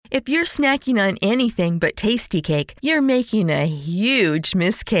If you're snacking on anything but Tasty Cake, you're making a huge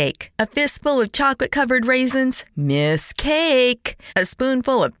mistake. A fistful of chocolate-covered raisins? Miss Cake. A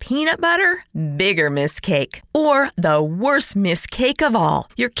spoonful of peanut butter? Bigger mistake. Or the worst mistake of all,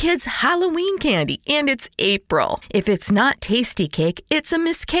 your kid's Halloween candy, and it's April. If it's not Tasty Cake, it's a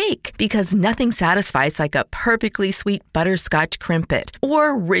mistake, because nothing satisfies like a perfectly sweet butterscotch crimpet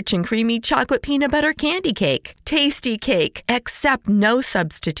or rich and creamy chocolate peanut butter candy cake. Tasty Cake. Accept no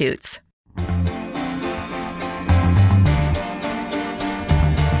substitutes. Must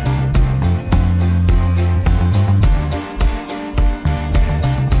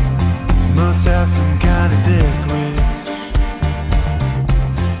have some kind of death wish.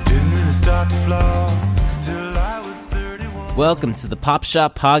 Didn't really start to floss till I was 31. Welcome to the Pop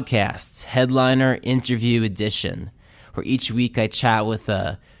Shop Podcast's Headliner Interview Edition, where each week I chat with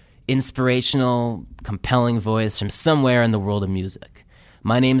a inspirational, compelling voice from somewhere in the world of music.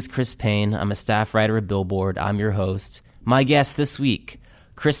 My name is Chris Payne. I'm a staff writer at Billboard. I'm your host. My guest this week,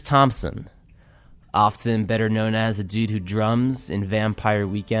 Chris Tomson, often better known as the dude who drums in Vampire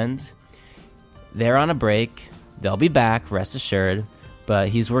Weekend. They're on a break. They'll be back, rest assured, but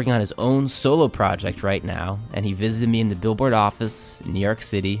he's working on his own solo project right now, and he visited me in the Billboard office in New York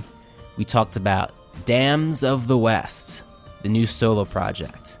City. We talked about Dams of the West, the new solo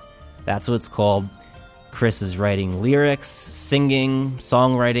project. That's what it's called. Chris is writing lyrics, singing,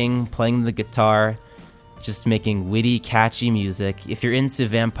 songwriting, playing the guitar, just making witty, catchy music. If you're into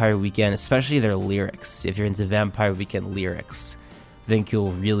Vampire Weekend, especially their lyrics, if you're into Vampire Weekend lyrics, I think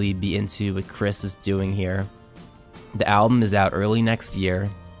you'll really be into what Chris is doing here. The album is out early next year,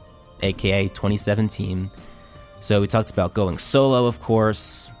 aka 2017. So we talked about going solo, of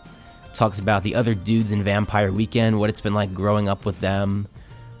course. Talked about the other dudes in Vampire Weekend, what it's been like growing up with them.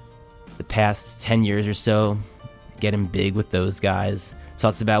 The past 10 years or so, getting big with those guys.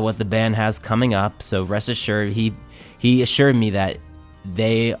 Talks about what the band has coming up, so rest assured, he assured me that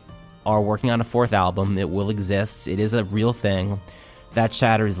they are working on a fourth album. It will exist. It is a real thing. That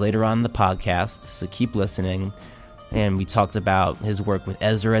chatter is later on in the podcast, so keep listening. And we talked about his work with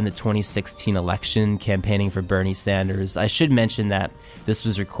Ezra in the 2016 election, campaigning for Bernie Sanders. I should mention that this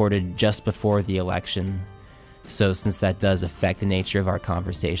was recorded just before the election. So since that does affect the nature of our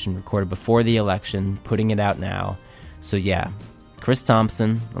conversation, recorded before the election, putting it out now. So yeah, Chris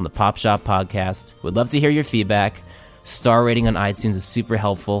Tomson on the Pop Shop Podcast. Would love to hear your feedback. Star rating on iTunes is super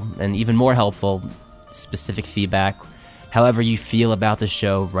helpful, and even more helpful, specific feedback. However you feel about the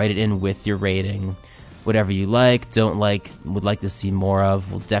show, write it in with your rating. Whatever you like, don't like, would like to see more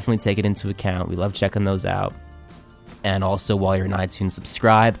of, we'll definitely take it into account. We love checking those out. And also, while you're in iTunes,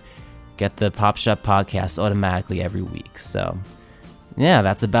 subscribe. Get the Pop Shop Podcast automatically every week. So, yeah,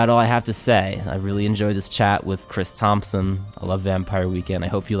 that's about all I have to say. I really enjoyed this chat with Chris Tomson. I love Vampire Weekend. I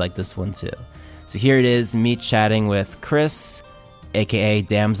hope you like this one too. So here it is, me chatting with Chris, aka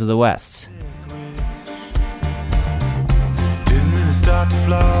Dams of the West. Didn't really start to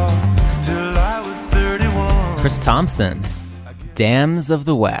floss till I was 31. Chris Tomson, Dams of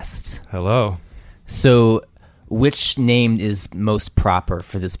the West. Hello. So, which name is most proper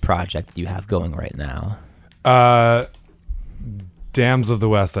for this project you have going right now? Dams of the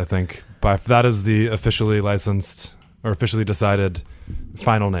West, I think. That is the officially licensed or officially decided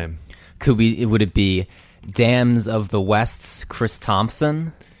final name. Would it be Dams of the West's Chris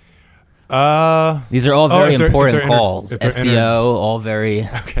Tomson? These are all very important calls. SEO, all very...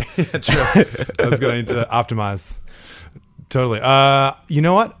 Okay, yeah, true. That's good. I need to optimize. Totally. You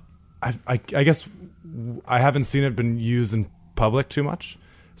know what? I guess I haven't seen it been used in public too much,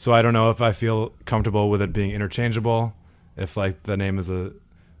 so I don't know if I feel comfortable with it being interchangeable. If like the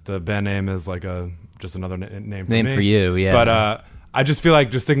band name is like just another name for me. For you, yeah. But I just feel like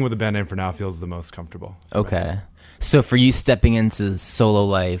just sticking with the band name for now feels the most comfortable. Okay. So for you stepping into solo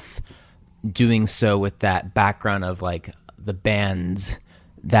life, doing so with that background of like the band,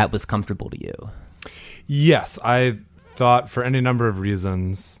 that was comfortable to you? Yes, I thought for any number of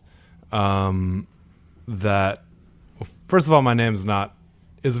reasons that, first of all, my name's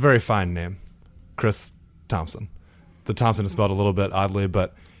is a very fine name, Chris Tomson. The Tomson is spelled a little bit oddly,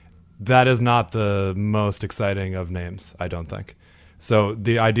 but that is not the most exciting of names, I don't think. So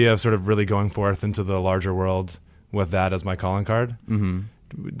the idea of sort of really going forth into the larger world with that as my calling card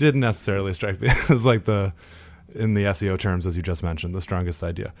didn't necessarily strike me as like in the SEO terms, as you just mentioned, the strongest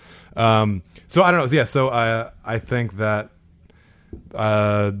idea. So I don't know. Yeah, so I think that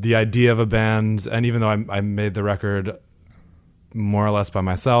the idea of a band, and even though I made the record more or less by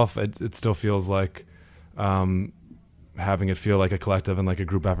myself, it still feels like having it feel like a collective and like a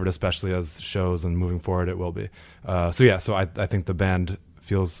group effort, especially as shows and moving forward it will be. So I think the band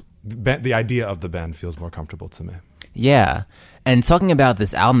the idea of the band feels more comfortable to me. Yeah. And talking about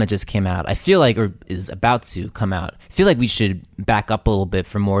this album that just came out, I feel like, or is about to come out, I feel like we should back up a little bit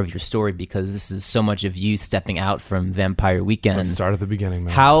for more of your story, because this is so much of you stepping out from Vampire Weekend. Let's start at the beginning,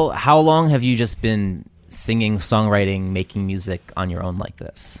 man. How long have you just been singing, songwriting, making music on your own like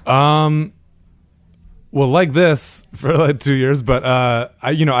this? Well, like this for like 2 years, but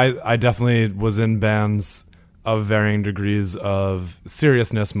I definitely was in bands of varying degrees of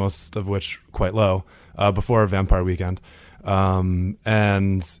seriousness, most of which quite low, before Vampire Weekend.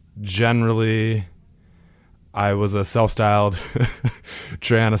 And generally, I was a self-styled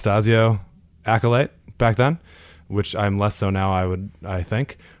Trey Anastasio acolyte back then, which I'm less so now, I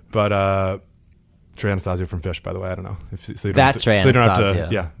think. But Trey Anastasio from Fish, by the way. I don't know. So you don't Trey Anastasio.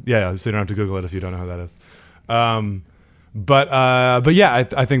 Yeah. So you don't have to Google it if you don't know who that is. But yeah,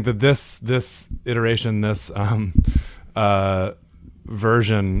 I think that this iteration, this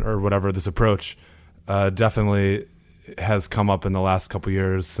version or whatever, this approach, definitely has come up in the last couple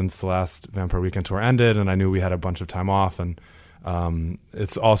years since the last Vampire Weekend tour ended, and I knew we had a bunch of time off, and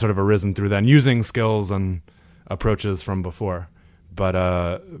it's all sort of arisen through then, using skills and approaches from before. But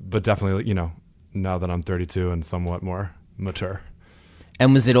definitely, now that I'm 32 and somewhat more mature.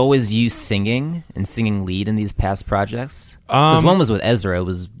 And was it always you singing and singing lead in these past projects? Because one was with Ezra. It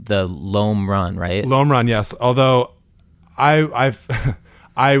was the Loam Run, right? Loam Run, yes. Although I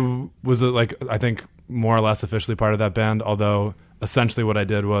was I think more or less officially part of that band. Although essentially what I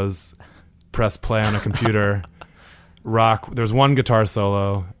did was press play on a computer, rock. There's one guitar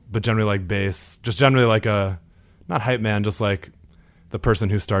solo, but generally like bass. Just generally like a not hype man, just like the person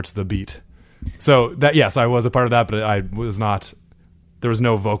who starts the beat. So that, yes, I was a part of that, but I was not. There was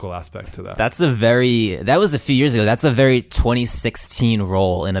no vocal aspect to that. That was a few years ago. That's a very 2016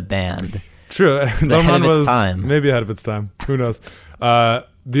 role in a band. True. It's ahead of its time. Maybe ahead of its time. Who knows?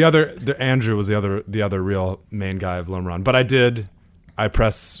 Andrew was the other real main guy of Loam Run. But I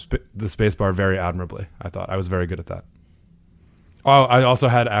pressed the space bar very admirably. I thought I was very good at that. Oh, I also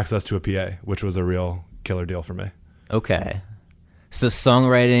had access to a PA, which was a real killer deal for me. Okay. So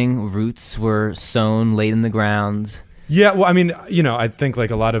songwriting roots were sown, laid in the ground. Yeah, well, I mean, I think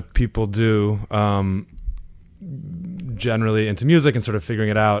like a lot of people do, generally into music and sort of figuring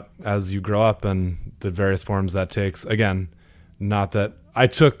it out as you grow up and the various forms that takes. Again, not that I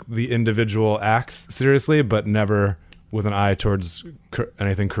took the individual acts seriously, but never with an eye towards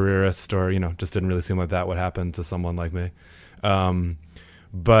anything careerist or, just didn't really seem like that would happen to someone like me.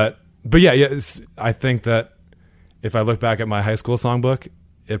 But yeah, I think that if I look back at my high school songbook,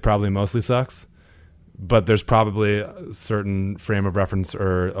 it probably mostly sucks. But there's probably a certain frame of reference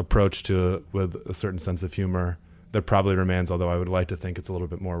or approach to it with a certain sense of humor that probably remains, although I would like to think it's a little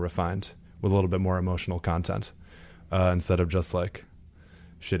bit more refined with a little bit more emotional content instead of just like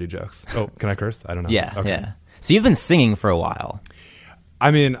shitty jokes. Oh, can I curse? I don't know. Yeah, okay. Yeah. So you've been singing for a while.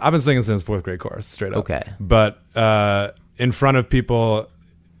 I mean, I've been singing since fourth grade chorus, straight up. Okay. But in front of people,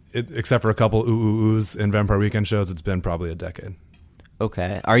 except for a couple oohs in Vampire Weekend shows, it's been probably a decade.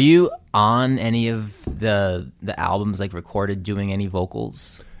 Okay. Are you on any of the albums, like recorded, doing any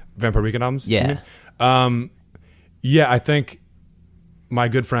vocals? Vampire Weekend albums? Yeah. Yeah, I think my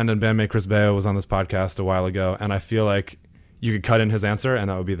good friend and bandmate Chris Baio was on this podcast a while ago, and I feel like you could cut in his answer, and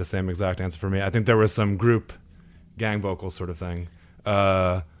that would be the same exact answer for me. I think there was some group gang vocals sort of thing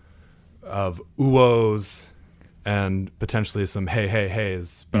of oohs and potentially some hey, hey,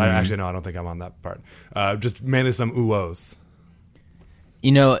 heys. But I don't think I'm on that part. Just mainly some oohs.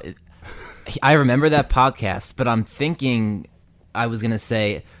 I remember that podcast, but I'm thinking I was going to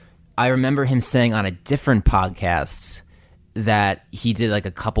say, I remember him saying on a different podcast that he did like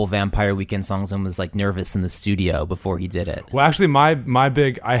a couple Vampire Weekend songs and was like nervous in the studio before he did it. Well, actually,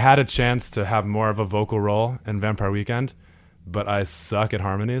 I had a chance to have more of a vocal role in Vampire Weekend, but I suck at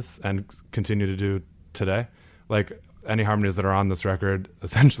harmonies and continue to do today. Like any harmonies that are on this record,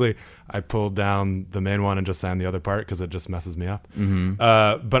 essentially, I pulled down the main one and just sang the other part because it just messes me up. Mm-hmm.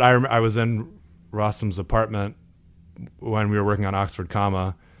 But I was in Rostam's apartment when we were working on Oxford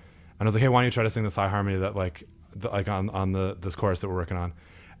Comma, and I was like, "Hey, why don't you try to sing this high harmony that on this chorus that we're working on?"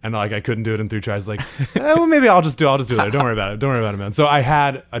 And like I couldn't do it in 3 tries. Like, well, maybe I'll just do it later. Don't worry about it, man. So I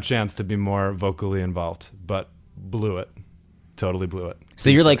had a chance to be more vocally involved, but blew it. Totally blew it. So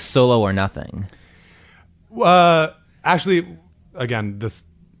you're like solo or nothing. Actually, again, this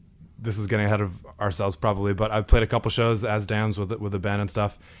is getting ahead of ourselves probably, but I've played a couple shows as Dams with the band and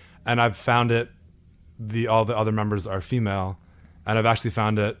stuff, and I've found it. All the other members are female, and I've actually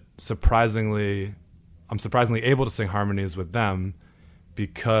found it I'm surprisingly able to sing harmonies with them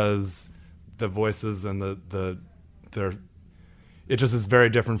because the voices and it just is very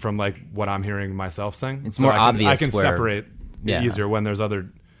different from like what I'm hearing myself sing. It's more obvious. I can where, separate yeah. it easier when there's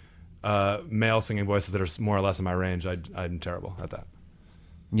other male singing voices that are more or less in my range. I'm terrible at that.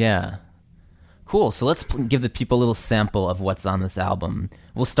 Yeah. Cool. So let's give the people a little sample of what's on this album.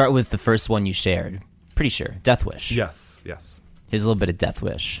 We'll start with the first one you shared. Pretty sure. Death Wish. Yes. Here's a little bit of Death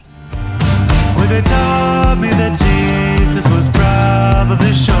Wish. Well, they taught me that Jesus was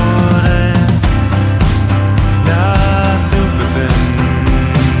probably shorter, not super thin.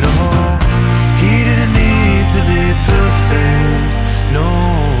 No, he didn't need to be perfect. No,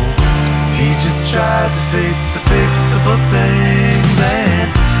 he just tried to fix the fixable things, and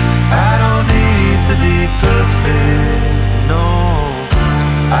I don't need to be perfect. No,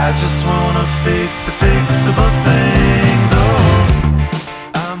 I just wanna fix the fixable things. Oh,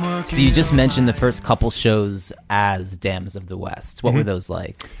 I'm working. So you just mentioned the first couple shows as Dams of the West. What were those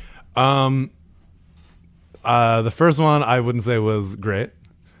like? The first one I wouldn't say was great,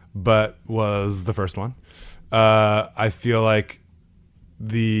 but was the first one. I feel like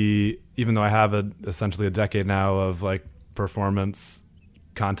even though I have essentially a decade now of like performance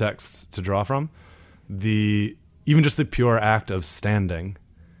context to draw from, even just the pure act of standing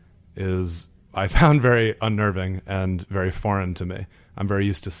I found very unnerving and very foreign to me. I'm very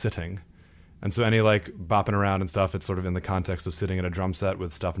used to sitting. And so any like bopping around and stuff, it's sort of in the context of sitting at a drum set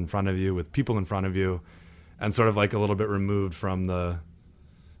with stuff in front of you, with people in front of you, and sort of like a little bit removed from the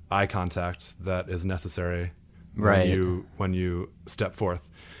eye contact that is necessary when you step forth.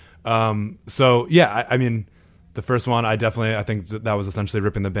 So yeah, I mean, the first one, I think that was essentially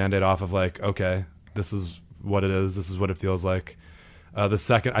ripping the Band-Aid off of like, okay, this is what it is. This is what it feels like. The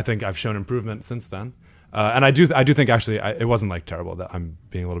second, I think I've shown improvement since then. And I do think actually it wasn't like terrible. That I'm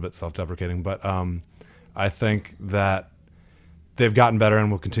being a little bit self-deprecating, but I think that they've gotten better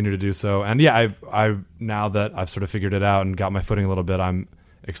and will continue to do so. And yeah, I now that I've sort of figured it out and got my footing a little bit, I'm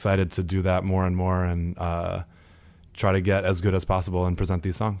excited to do that more and more and try to get as good as possible and present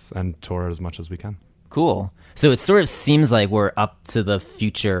these songs and tour as much as we can. Cool. So it sort of seems like we're up to the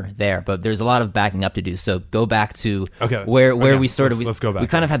future there, but there's a lot of backing up to do. So go back to where we sort of... Let's go back. We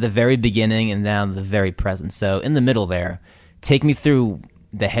kind of had the very beginning and now the very present. So in the middle there, take me through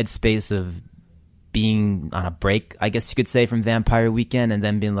the headspace of being on a break, I guess you could say, from Vampire Weekend and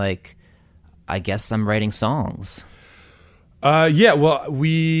then being like, I guess I'm writing songs. Yeah, well,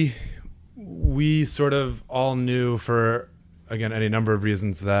 we sort of all knew for... again, any number of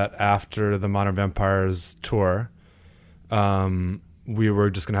reasons that after the Modern Vampires tour, we were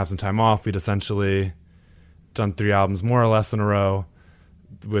just going to have some time off. We'd essentially done 3 albums more or less in a row,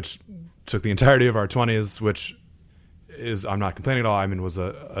 which took the entirety of our 20s, which is, I'm not complaining at all. I mean, was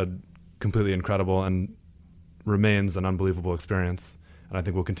a completely incredible and remains an unbelievable experience. And I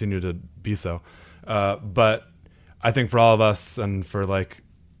think will continue to be so. But I think for all of us and for like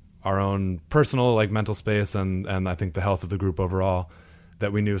our own personal like mental space and I think the health of the group overall,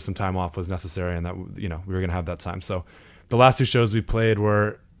 that we knew some time off was necessary and that, you know, we were going to have that time. So the last 2 shows we played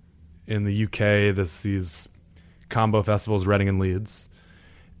were in the UK, these combo festivals, Reading and Leeds.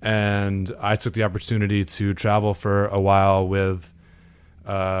 And I took the opportunity to travel for a while with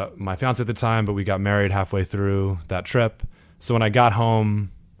my fiance at the time, but we got married halfway through that trip. So when I got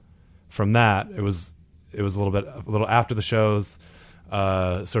home from that, it was a little after the shows,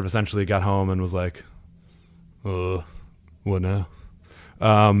 sort of essentially got home and was like, what now?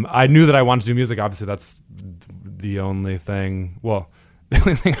 I knew that I wanted to do music. Obviously, that's the only thing I'm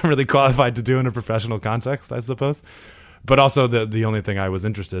really qualified to do in a professional context, I suppose. But also the only thing I was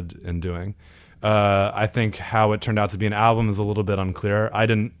interested in doing. I think how it turned out to be an album is a little bit unclear.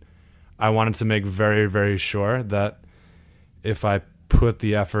 I wanted to make very, very sure that if I put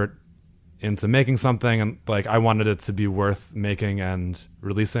the effort into making something, and like I wanted it to be worth making and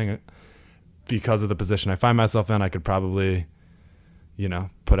releasing, because of the position I find myself in. I could probably,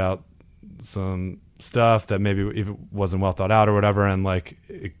 put out some stuff that maybe if it wasn't well thought out or whatever, and like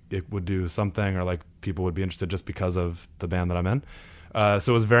it would do something, or like people would be interested just because of the band that I'm in.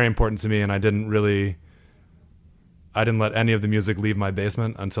 So it was very important to me, and I didn't let any of the music leave my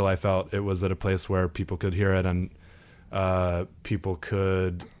basement until I felt it was at a place where people could hear it, and people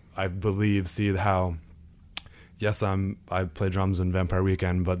could, I believe, see how, yes, I play drums in Vampire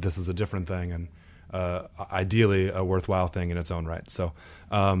Weekend, but this is a different thing, and ideally a worthwhile thing in its own right. So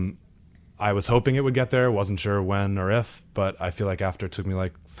I was hoping it would get there. Wasn't sure when or if, but I feel like after, it took me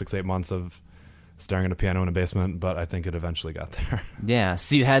like 6-8 months of staring at a piano in a basement, but I think it eventually got there. Yeah.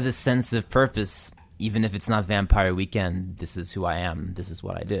 So you had this sense of purpose, even if it's not Vampire Weekend. This is who I am. This is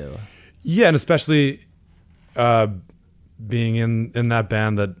what I do. Yeah, and especially being in that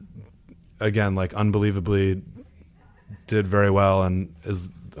band that, again, like unbelievably did very well and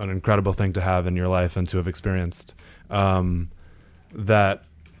is an incredible thing to have in your life and to have experienced. That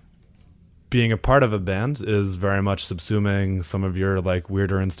being a part of a band is very much subsuming some of your like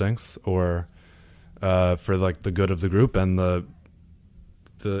weirder instincts, or for like the good of the group and the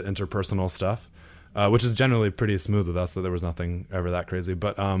interpersonal stuff, which is generally pretty smooth with us. So there was nothing ever that crazy,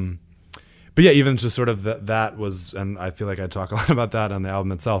 but yeah, even just sort of that was, and I feel like I talk a lot about that on the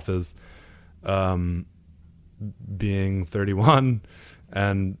album itself, is being 31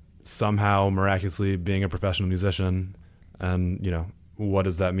 and somehow miraculously being a professional musician, and what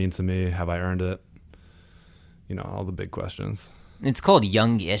does that mean to me? Have I earned it? All the big questions. It's called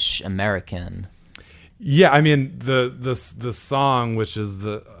Youngish American. Yeah, I mean the song, which is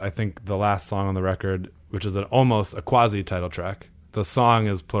I think the last song on the record, which is almost a quasi title track. The song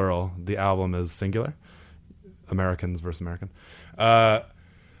is plural. The album is singular. Americans versus American. But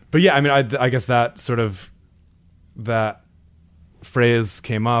yeah, I mean, I guess that sort of that phrase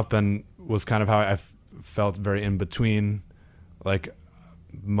came up and was kind of how I felt very in between. Like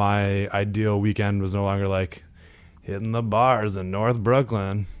my ideal weekend was no longer like hitting the bars in North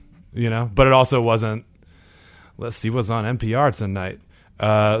Brooklyn, but it also wasn't, let's see what's on NPR tonight.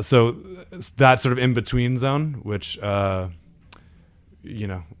 So that sort of in between zone, which,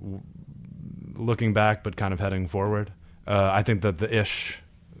 looking back, but kind of heading forward. I think that the ish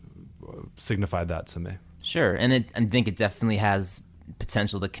signified that to me. Sure. And I think it definitely has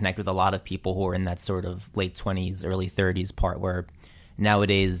potential to connect with a lot of people who are in that sort of late 20s, early 30s part, where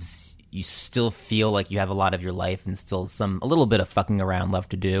nowadays you still feel like you have a lot of your life and still a little bit of fucking around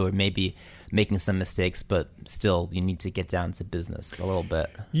left to do, or maybe making some mistakes, but still you need to get down to business a little bit.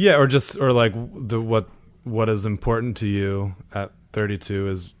 Yeah, or like what is important to you at 32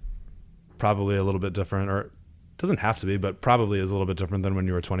 is probably a little bit different, or it doesn't have to be, but probably is a little bit different than when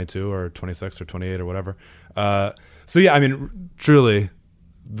you were 22 or 26 or 28 or whatever. So yeah, I mean, truly,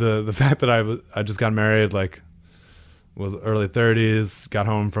 the fact that I just got married, like, was early 30s, got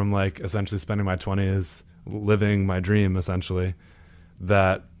home from like essentially spending my 20s living my dream, essentially,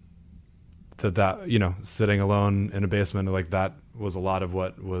 that sitting alone in a basement, like, that was a lot of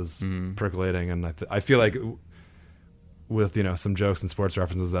what was percolating. And I feel like with some jokes and sports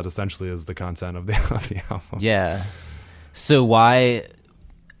references, that essentially is the content of the album. Yeah. So why?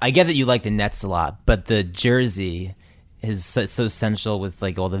 I get that you like the Nets a lot, but the jersey is so essential with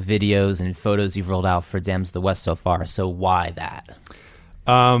like all the videos and photos you've rolled out for Dams of the West so far. So why that?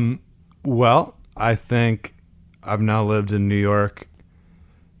 Well, I think I've now lived in New York,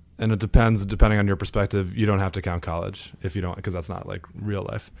 and it depends, depending on your perspective. You don't have to count college if you don't, because that's not like real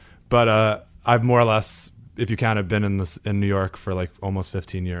life. But I've more or less, if you count it, been in New York for like almost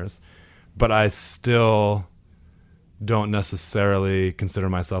 15 years. But I still don't necessarily consider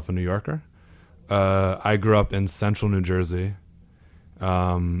myself a New Yorker. I grew up in central New Jersey,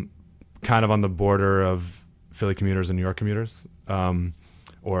 kind of on the border of Philly commuters and New York commuters,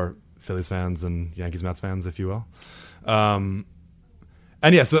 or Phillies fans and Yankees Mets fans, if you will. And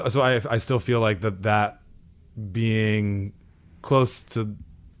yeah, so I still feel like that being close to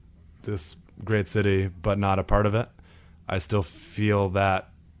this great city but not a part of it, I still feel that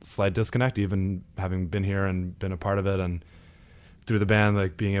slight disconnect, even having been here and been a part of it, and through the band,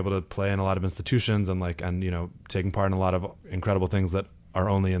 like being able to play in a lot of institutions and taking part in a lot of incredible things that are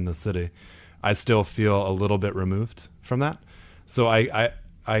only in the city. I still feel a little bit removed from that. So I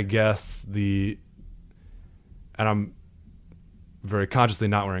guess and I'm very consciously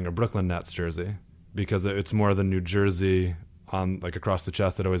not wearing a Brooklyn Nets jersey, because it's more the New Jersey on like across the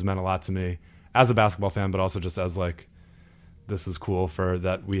chest that always meant a lot to me as a basketball fan, but also just as like, this is cool for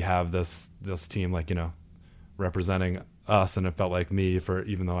that we have this team, like, representing us, and it felt like me, for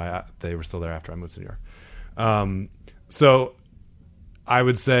even though they were still there after I moved to New York. So I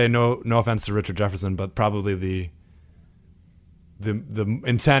would say no offense to Richard Jefferson, but probably the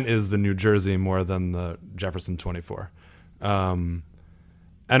intent is the New Jersey more than the Jefferson 24. And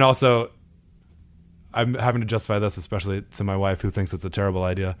also, I'm having to justify this, especially to my wife, who thinks it's a terrible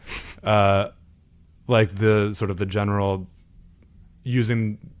idea. Like the sort of the general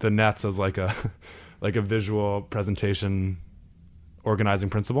using the Nets as like a visual presentation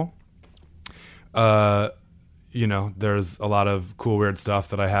organizing principle. There's a lot of cool, weird stuff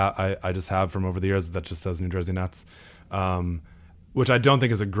that I just have from over the years that just says New Jersey Nets, which I don't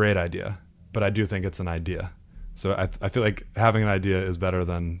think is a great idea, but I do think it's an idea. So I feel like having an idea is better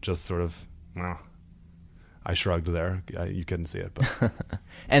than just sort of, I shrugged there. You couldn't see it, but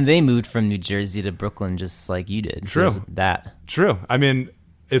and they moved from New Jersey to Brooklyn just like you did. True. So True. I mean,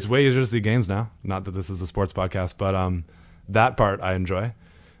 it's way easier to see games now. Not that this is a sports podcast, but that part I enjoy.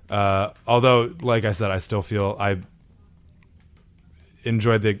 Although, like I said, I still feel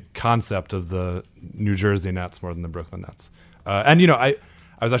enjoyed the concept of the New Jersey Nets more than the Brooklyn Nets. And you know, I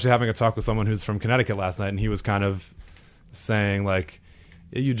was actually having a talk with someone who's from Connecticut last night, and he was kind of saying like,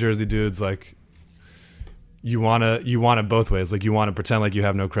 yeah, you Jersey dudes, like, you want it both ways. Like, you want to pretend like you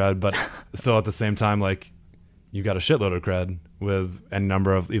have no cred, but still at the same time, like, you got a shitload of cred with any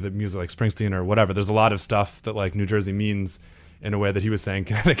number of either music like Springsteen or whatever. There's a lot of stuff that like New Jersey means in a way that he was saying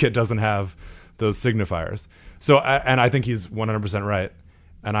Connecticut doesn't have those signifiers. So, and I think he's 100% right.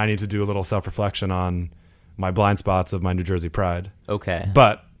 And I need to do a little self-reflection on my blind spots of my New Jersey pride. Okay.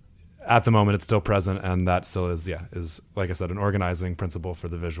 But at the moment, it's still present, and that still is like I said, an organizing principle for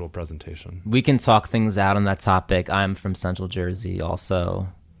the visual presentation. We can talk things out on that topic. I'm from Central Jersey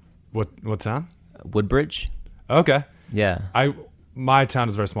also. What town? Woodbridge. Okay. Yeah. My town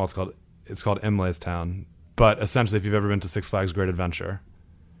is very small. It's called Imlay's Town. But essentially, if you've ever been to Six Flags Great Adventure,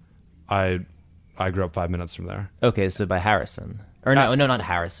 I grew up 5 minutes from there. Okay, so by Harrison. Or no, not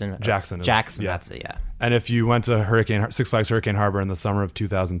Harrison. Jackson. Jackson, yeah. That's it, yeah. And if you went to Six Flags Hurricane Harbor in the summer of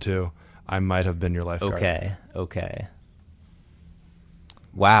 2002, I might have been your lifeguard. Okay.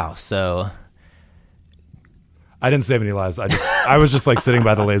 Wow, so... I didn't save any lives. I was just like sitting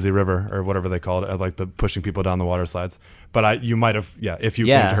by the lazy river or whatever they called it, like the pushing people down the water slides. But you might have, if you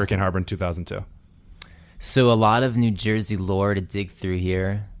came to Hurricane Harbor in 2002. So a lot of New Jersey lore to dig through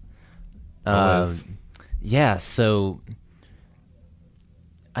here. Yeah, so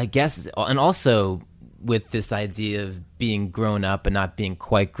I guess, and also with this idea of being grown up and not being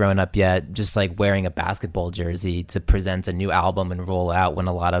quite grown up yet, just like wearing a basketball jersey to present a new album and roll out when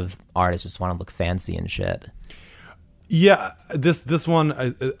a lot of artists just want to look fancy and shit. Yeah, this one,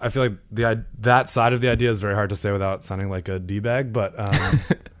 I feel like that side of the idea is very hard to say without sounding like a D-bag, but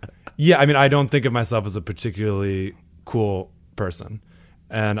yeah, I mean, I don't think of myself as a particularly cool person,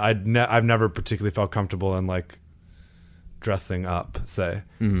 and I've never particularly felt comfortable in like dressing up, say.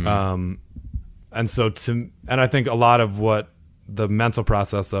 Mm-hmm. And so and I think a lot of what the mental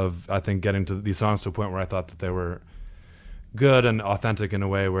process of, I think, getting to these songs to a point where I thought that they were good and authentic in a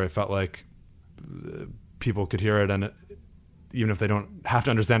way where it felt like people could hear it, and even if they don't have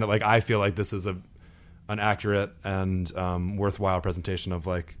to understand it, like I feel like this is an accurate and worthwhile presentation of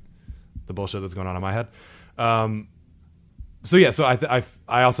like the bullshit that's going on in my head. So yeah, so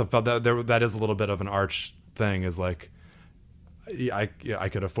I also felt that that is a little bit of an arch thing, is like I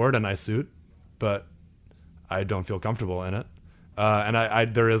could afford a nice suit, but I don't feel comfortable in it. And I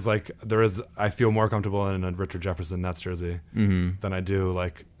feel more comfortable in a Richard Jefferson Nets jersey than I do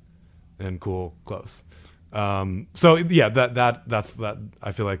like in cool clothes. So yeah, that's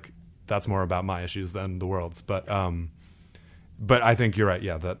I feel like that's more about my issues than the world's, but I think you're right.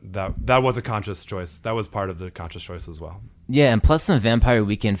 Yeah, that was a conscious choice. That was part of the conscious choice as well. Yeah, and plus when Vampire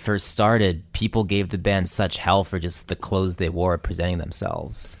Weekend first started, people gave the band such hell for just the clothes they wore presenting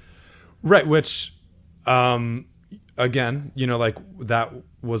themselves. Right, which, again, you know, like that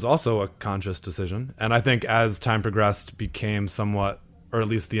was also a conscious decision. And I think as time progressed, became somewhat, or at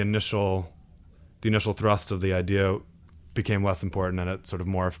least the initial thrust of the idea became less important, and it sort of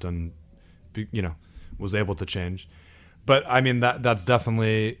morphed and, you know, was able to change. But I mean, that's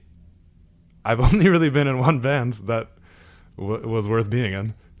definitely, I've only really been in one band that was worth being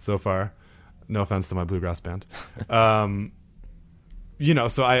in so far. No offense to my bluegrass band. You know,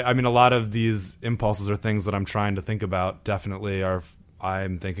 so I mean, a lot of these impulses or things that I'm trying to think about definitely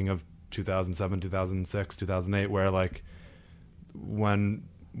I'm thinking of 2007, 2006, 2008, where like when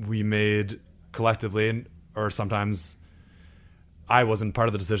we made collectively, or sometimes I wasn't part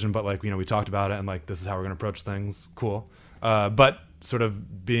of the decision, but like, you know, we talked about it and like, this is how we're going to approach things. Cool. But sort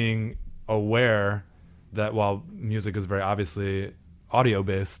of being aware that while music is very obviously audio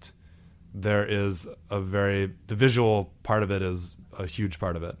based, there is the visual part of it is a huge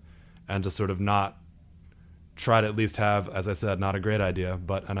part of it. And to sort of not try to at least have, as I said, not a great idea,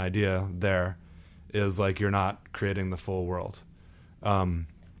 but an idea there is like, you're not creating the full world.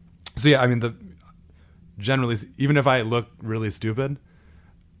 So yeah, I mean, generally, even if I look really stupid,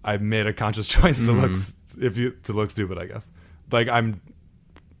 I made a conscious choice to look stupid, I guess. Like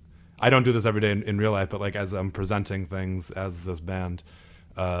I don't do this every day in real life, but like as I'm presenting things as this band,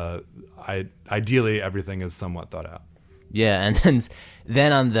 ideally everything is somewhat thought out. Yeah, and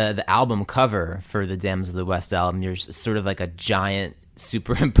then on the album cover for the Dams of the West album, you're sort of like a giant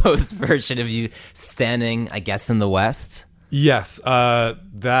superimposed version of you standing, I guess, in the West. Yes,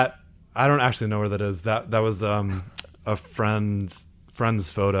 that I don't actually know where that is. That was a friend's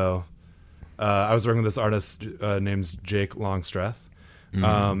photo. I was working with this artist named Jake Longstreth,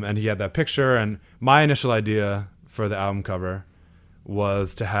 and he had that picture. And my initial idea for the album cover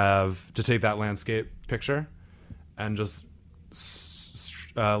was to take that landscape picture and just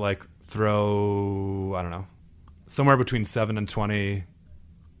like throw, I don't know, somewhere between 7 and 20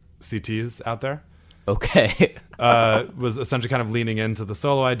 CTs out there. Okay. Was essentially kind of leaning into the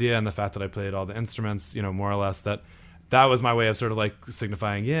solo idea and the fact that I played all the instruments, more or less. That was my way of sort of like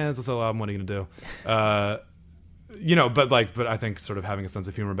signifying, yeah, it's a solo album. What are you gonna do? But I think sort of having a sense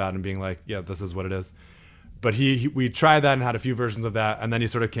of humor about it and being like, yeah, this is what it is. But we tried that and had a few versions of that, and then he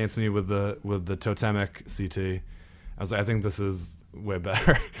sort of came to me with the totemic CT. I was like, I think this is way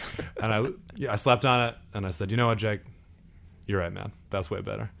better. And I slept on it and I said, you know what, Jake, you're right, man. That's way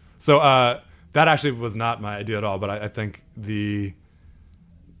better. So that actually was not my idea at all, but I think there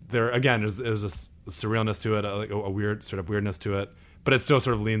again is a surrealness to it, like a weird sort of weirdness to it, but it still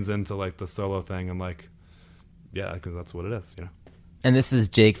sort of leans into like the solo thing and like, yeah, because that's what it is, And this is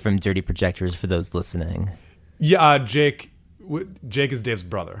Jake from Dirty Projectors for those listening. Yeah, Jake is Dave's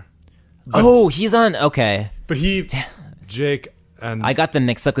brother. He's on. Okay, but Jake and I got them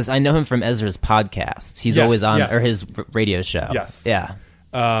mixed up because I know him from Ezra's podcast. He's always on or his radio show. Yes, yeah.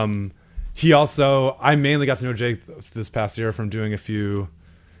 I mainly got to know Jake this past year from doing a few.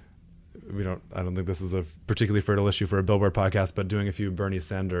 I don't think this is a particularly fertile issue for a Billboard podcast, but doing a few Bernie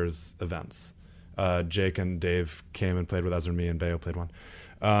Sanders events. Jake and Dave came and played with Ezra and me, and Bayo played one.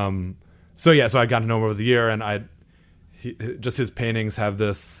 So I got to know him over the year, and just his paintings have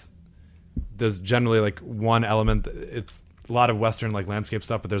this. There's generally like one element. It's a lot of Western like landscape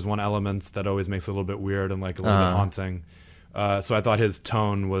stuff, but there's one element that always makes it a little bit weird and like a little bit haunting. So I thought his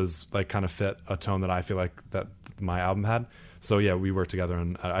tone was like kind of fit a tone that I feel like that my album had. So yeah, we worked together,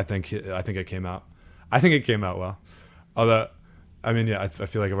 and I think it came out. I think it came out well. Although, I mean, yeah, I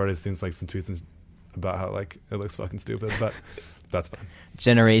feel like I've already seen like some tweets about how like it looks fucking stupid, but that's fine.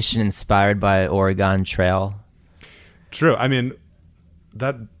 Generation inspired by Oregon Trail. True. I mean,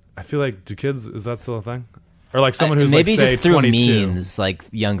 that I feel like is that still a thing? Or like someone who's maybe like, say, just through 22. memes, like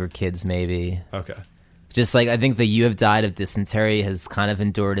younger kids, maybe. Okay. Just like I think the "You have died of dysentery" has kind of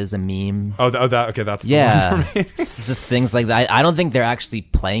endured as a meme. Okay, that's the one for me. It's just things like that. I don't think they're actually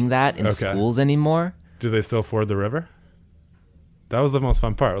playing that in schools anymore. Do they still ford the river? That was the most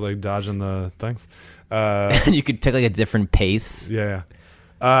fun part, like dodging the things. You could pick like a different pace. Yeah.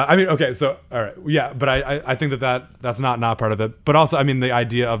 I mean, okay, so all right, yeah, but I think that's not part of it. But also, I mean, the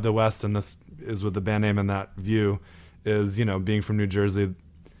idea of the West, and this is with the band name and that view, is being from New Jersey,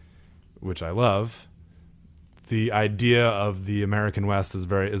 which I love. The idea of the American West is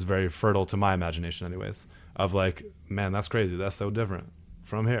very fertile to my imagination, anyways. Of like, man, that's crazy. That's so different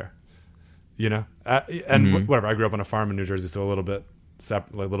from here, And whatever. I grew up on a farm in New Jersey, so a little bit a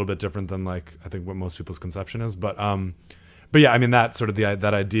little bit different than like I think what most people's conception is. But yeah, I mean that sort of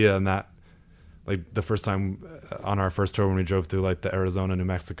that idea, and that like the first time on our first tour when we drove through like the Arizona, New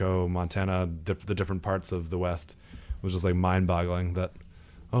Mexico, Montana, the different parts of the West was just like mind-boggling. That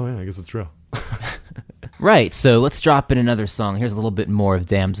I guess it's real. Right, so let's drop in another song. Here's a little bit more of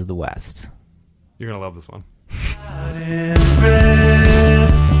Dams of the West. You're going to love this one.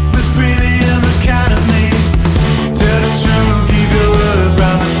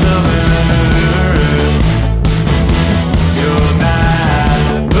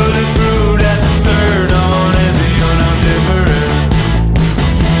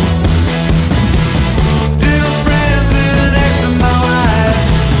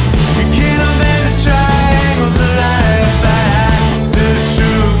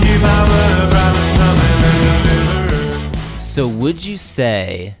 So would you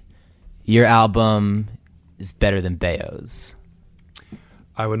say your album is better than Bayo's?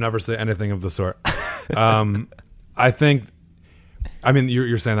 I would never say anything of the sort. I think, I mean,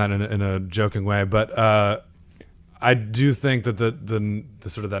 you're saying that in a joking way, but I do think that the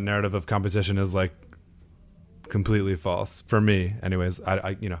sort of that narrative of competition is like completely false for me. Anyways, I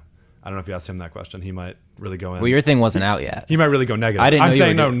don't know if you asked him that question. He might really go in. Well, your thing wasn't out yet. He might really go negative. I'm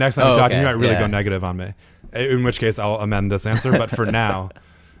saying no. Next time we talk, he might really go negative on me. In which case, I'll amend this answer. But for now,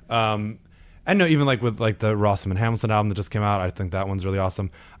 and no, even like with like the Rossum and Hamilton album that just came out, I think that one's really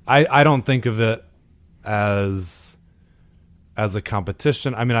awesome. I don't think of it as a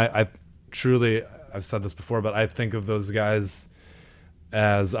competition. I mean, I truly, I've said this before, but I think of those guys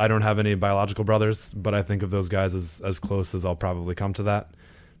as, I don't have any biological brothers, but I think of those guys as close as I'll probably come to that.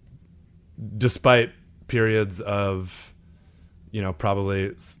 Despite periods of,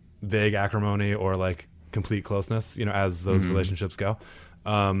 probably vague acrimony or like complete closeness, as those relationships go.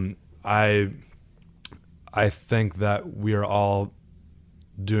 I think that we are all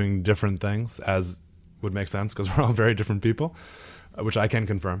doing different things, as would make sense, because we're all very different people, which I can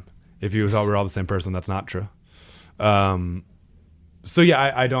confirm. If you thought we were all the same person, that's not true. So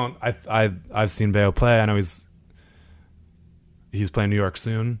yeah, I've seen Bayo play. I know he's playing New York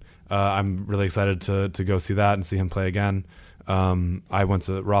soon. I'm really excited to go see that and see him play again. I went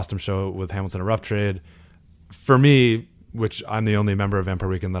to Rostam's show with Hamilton and Rough Trade. For me, which I'm the only member of Vampire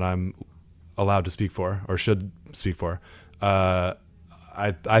Weekend that I'm allowed to speak for or should speak for, I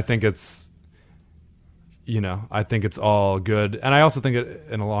think it's, I think it's all good, and I also think it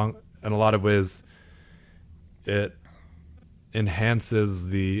in a lot of ways it enhances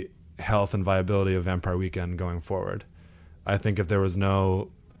the health and viability of Vampire Weekend going forward. I think if there was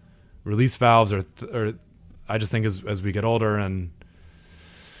no release valves or I just think as we get older and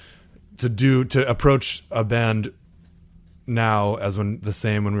to approach a band now as when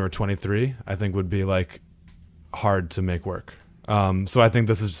we were 23, I think would be like hard to make work. So I think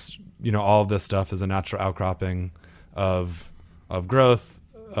this is, all of this stuff is a natural outcropping of growth,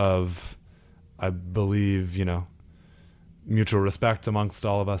 of, I believe, mutual respect amongst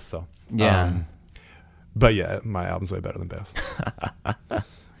all of us. So, yeah. But yeah, my album's way better than Bass.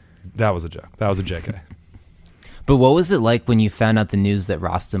 That was a joke. That was a JK. But what was it like when you found out the news that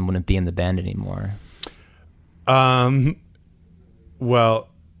Rostam wouldn't be in the band anymore? Well,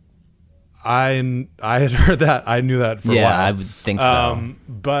 I had heard that. I knew that for a while. Yeah, I would think so.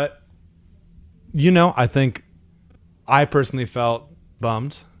 But, I think I personally felt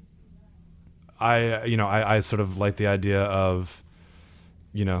bummed. I sort of like the idea of,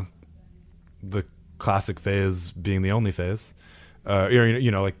 the classic phase being the only phase,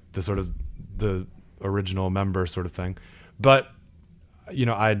 like the sort of the original member sort of thing. But,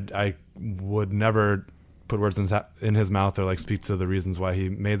 I would never put words in his mouth or like speak to the reasons why he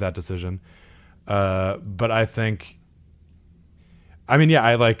made that decision. But I think, I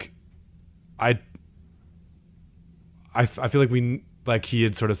feel like he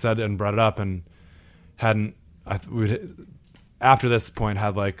had sort of said and brought it up and we'd after this point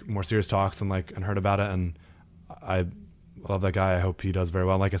had like more serious talks and heard about it, and I love that guy. I hope he does very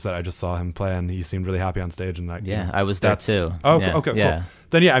well. Like I said, I just saw him play and he seemed really happy on stage, and I was there too. Oh, yeah. Okay, yeah.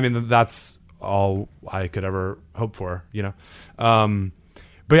 Cool. Then that's all I could ever hope for, but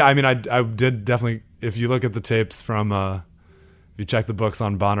yeah, I did definitely, if you look at the tapes from if you check the books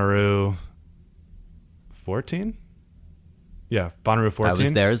on Bonnaroo 14, Bonnaroo 14, I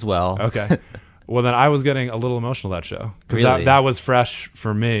was there as well. Okay. Well, then I was getting a little emotional that show because really? that was fresh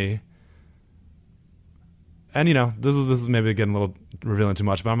for me. And this is maybe getting a little revealing too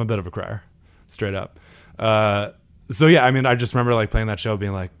much, but I'm a bit of a crier, straight up. So yeah, I just remember playing that show,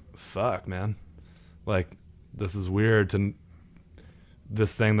 being like, "Fuck, man, this is weird." To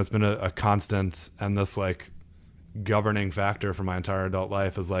this thing that's been a constant and this governing factor for my entire adult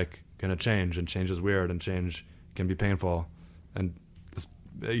life is gonna change, and change is weird, and change can be painful, and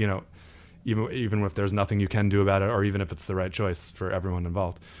even if there's nothing you can do about it, or even if it's the right choice for everyone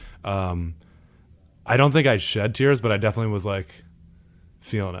involved. I don't think I shed tears, but I definitely was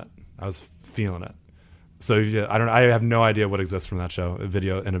feeling it. I was feeling it. So yeah, I have no idea what exists from that show,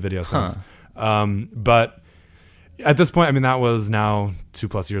 in a video sense. But at this point, that was now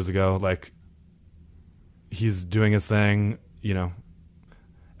 2+ years ago. He's doing his thing,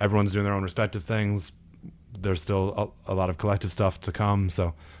 everyone's doing their own respective things. There's still a lot of collective stuff to come.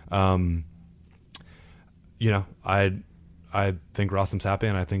 So, I think Rostam's happy,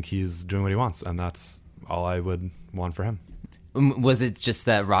 and I think he's doing what he wants, and that's all I would want for him. Was it just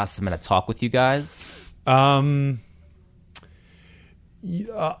that Rostam had a talk with you guys? As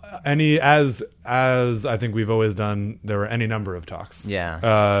I think we've always done, there were any number of talks.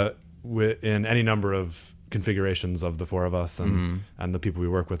 Yeah. In any number of configurations of the four of us and the people we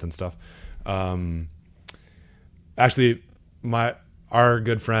work with and stuff. Actually, our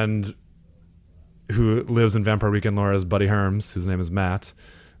good friend who lives in Vampire Weekend lore is Buddy Herms, whose name is Matt,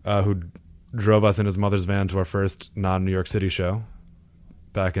 who drove us in his mother's van to our first non-New York City show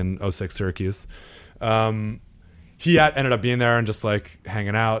back in 2006 Syracuse. He ended up being there and just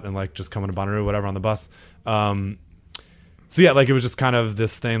hanging out and just coming to Bonnaroo, whatever, on the bus. So yeah, it was just kind of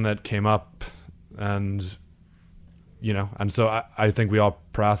this thing that came up, and and so I think we all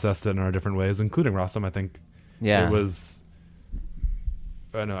processed it in our different ways, including Rostam. I think it was.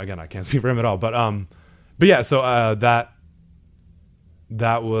 No, again, I can't speak for him at all, but yeah. So that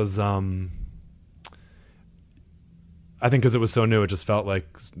was I think because it was so new, it just felt like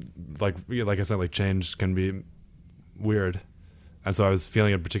I said, change can be weird, and so I was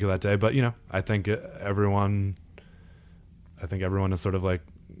feeling it particularly that day. But I think everyone is sort of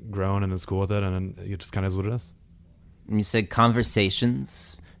grown and is cool with it, and it just kind of is what it is. You said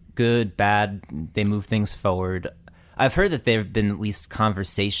conversations, good, bad, they move things forward. I've heard that there have been at least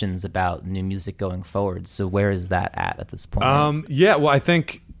conversations about new music going forward. So where is that at this point? Yeah, well, I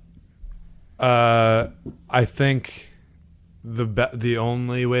think the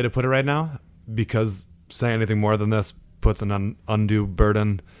only way to put it right now, because saying anything more than this puts an undue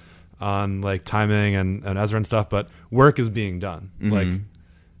burden on like timing and Ezra and stuff, but work is being done. Mm-hmm. Like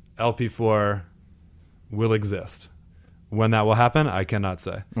LP4 will exist. When that will happen, I cannot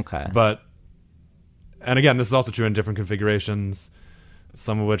say. Okay. But, and again, this is also true in different configurations,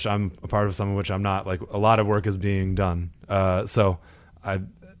 some of which I'm a part of, some of which I'm not. Like, a lot of work is being done. So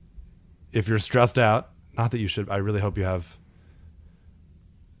if you're stressed out, not that you should, I really hope you have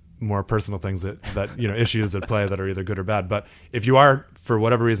more personal things that issues at play that are either good or bad. But if you are, for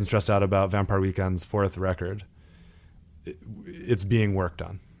whatever reason, stressed out about Vampire Weekend's fourth record, it's being worked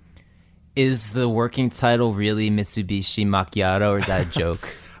on. Is the working title really Mitsubishi Macchiato, or is that a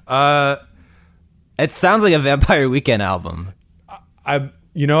joke? It sounds like a Vampire Weekend album.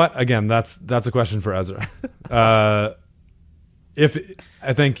 You know what? Again, that's a question for Ezra. If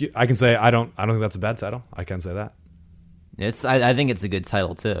I think I can say I don't think that's a bad title. I can say that. I think it's a good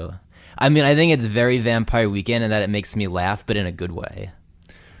title too. I mean, I think it's very Vampire Weekend in that it makes me laugh, but in a good way.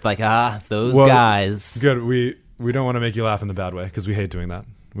 Like, those guys. Good. We don't want to make you laugh in the bad way, because we hate doing that.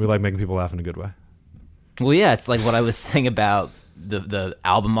 We like making people laugh in a good way. Well, yeah, it's like what I was saying about the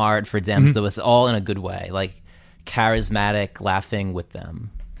album art for Damn. So it's all in a good way, like charismatic, laughing with them.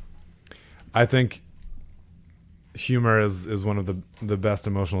 I think humor is one of the best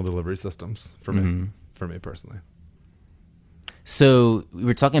emotional delivery systems for me personally. So we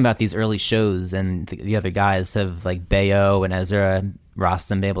were talking about these early shows, and the other guys have, like, Bayo and Ezra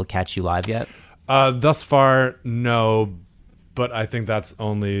Rostam, been able to catch you live yet? Thus far, no, but I think that's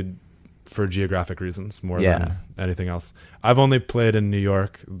only for geographic reasons more than anything else. I've only played in New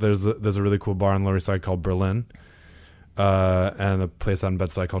York. There's a really cool bar on the Lower East Side called Berlin, and a place on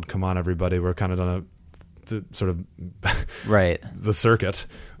Bed-Stuy called Come On Everybody. We're kind of done sort of right the circuit.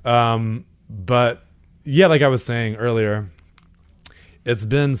 But yeah, like I was saying earlier, it's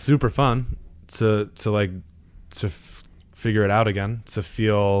been super fun to figure it out again, to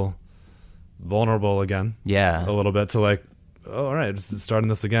feel vulnerable again. Yeah. A little bit, to like, oh, all right, it's starting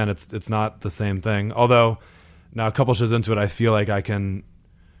this again. It's not the same thing. Although now a couple shows into it, I feel like I can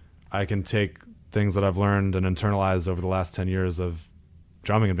take things that I've learned and internalized over the last 10 years of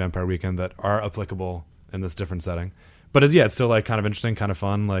drumming in Vampire Weekend that are applicable in this different setting. But it's still like kind of interesting, kind of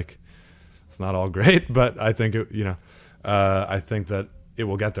fun. Like, it's not all great, but I think I think that it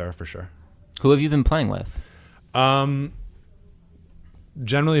will get there for sure. Who have you been playing with?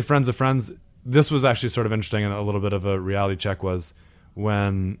 Generally friends of friends. This was actually sort of interesting, and a little bit of a reality check was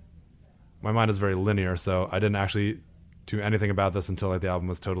when my mind is very linear, so I didn't actually do anything about this until like the album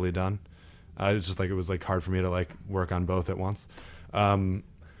was totally done. It's just like it was like hard for me to like work on both at once. So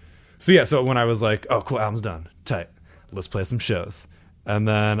when I was like, oh cool, album's done, tight, let's play some shows, and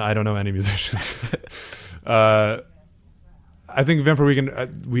then I don't know any musicians. I think Vampire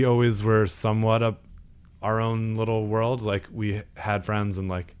Weekend, we always were somewhat our own little world. Like, we had friends and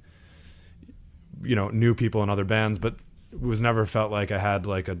like, knew people in other bands, but it was never felt like I had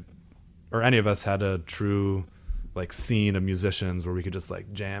like or any of us had a true like scene of musicians where we could just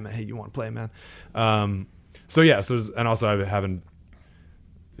like jam. Hey, you want to play, man? And also I haven't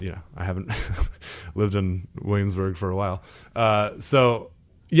lived in Williamsburg for a while. So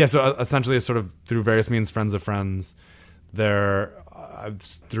essentially it's sort of through various means, friends of friends. There are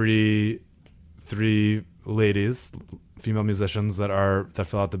three ladies, female musicians that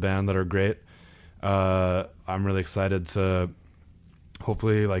fill out the band that are great. I'm really excited to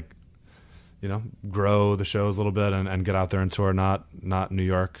hopefully like, grow the shows a little bit and get out there and tour, not New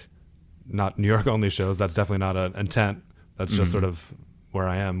York only shows. That's definitely not an intent. That's just sort of where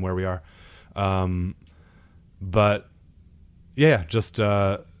I am, where we are. But yeah, just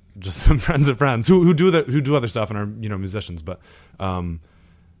some friends of friends who do other stuff and are musicians. But and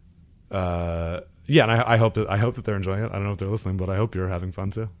I hope that they're enjoying it. I don't know if they're listening, but I hope you're having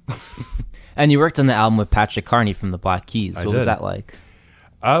fun too. And you worked on the album with Patrick Carney from the Black Keys. What was that like?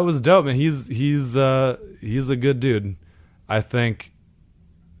 It was dope, man. He's a good dude. I think,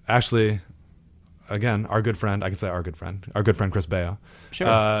 actually, again, our good friend Chris Bayo. Sure.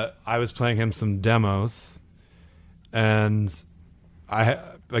 I was playing him some demos, and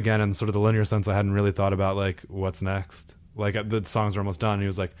again, in sort of the linear sense, I hadn't really thought about like what's next. Like, the songs were almost done, and he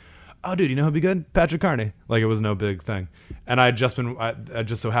was like, oh, dude, who'd be good? Patrick Carney. Like, it was no big thing. And it just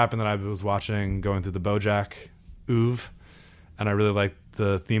so happened that I was going through the BoJack Oeuvre, and I really liked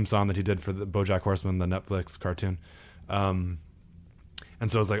the theme song that he did for the BoJack Horseman, the Netflix cartoon. And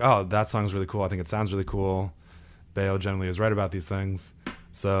so I was like, oh, that song's really cool. I think it sounds really cool. Bayo generally is right about these things.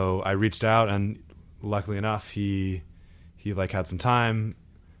 So I reached out, and luckily enough, he like had some time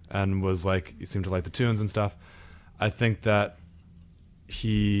and was like, he seemed to like the tunes and stuff. I think that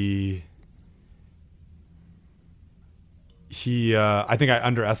I think I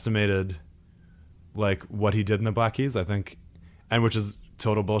underestimated like what he did in the Black Keys. I think, and which is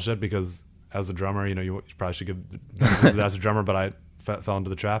total bullshit because as a drummer, you probably should give that as a drummer, but I fell into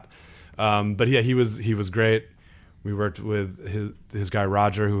the trap. But yeah, he was great. We worked with his guy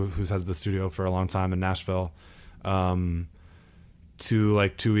Roger, who has the studio for a long time in Nashville. 2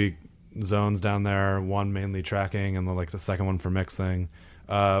 2-week zones down there, one mainly tracking, and the second one for mixing.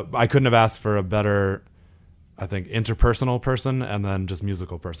 I couldn't have asked for a better, I think, interpersonal person, and then just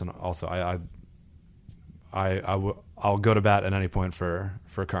musical person. Also, I'll go to bat at any point for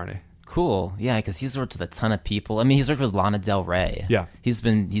Carney. Cool, yeah, because he's worked with a ton of people. I mean, he's worked with Lana Del Rey. Yeah, he's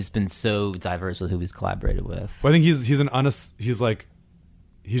been so diverse with who he's collaborated with. Well, I think he's just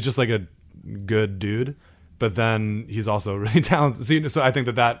like a good dude, but then he's also really talented. So I think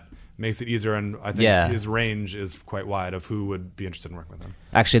that makes it easier, and I think his range is quite wide of who would be interested in working with him.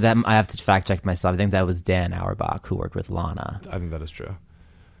 Actually, that I have to fact check myself. I think that was Dan Auerbach who worked with Lana. I think that is true.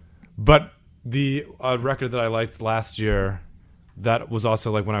 But the record that I liked last year, that was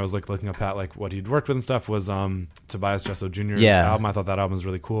also like when I was like looking up at like what he'd worked with and stuff, was Tobias Jesso Jr.'s album. I thought that album was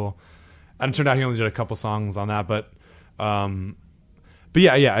really cool, and it turned out he only did a couple songs on that. But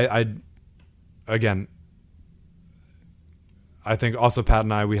yeah, I think also Pat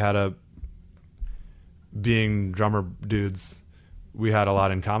and I, we had being drummer dudes, we had a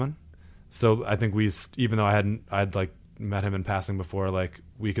lot in common. So I think even though I'd like met him in passing before, like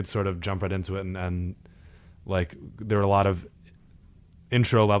we could sort of jump right into it, and like there were a lot of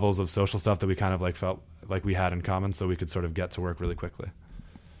intro levels of social stuff that we kind of like felt like we had in common, so we could sort of get to work really quickly.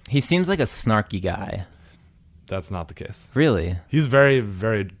 He seems like a snarky guy. That's not the case. Really? He's very,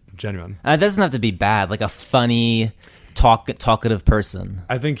 very genuine. It doesn't have to be bad, like a funny, talkative person.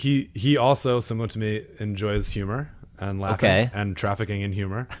 I think he also, similar to me, enjoys humor and laughing and trafficking in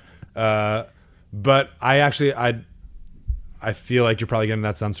humor. But I feel like you're probably getting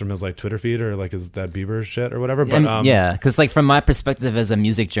that sense from his like Twitter feed or like his that Bieber shit or whatever. But yeah, because like from my perspective as a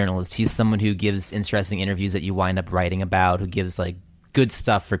music journalist, he's someone who gives interesting interviews that you wind up writing about, who gives like good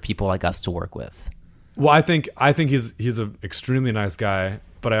stuff for people like us to work with. Well, I think he's an extremely nice guy,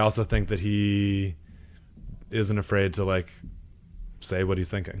 but I also think that he isn't afraid to like say what he's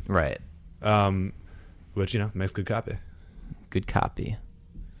thinking. Right. Which makes good copy. Good copy.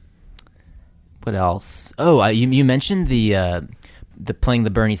 What else? Oh, you mentioned the playing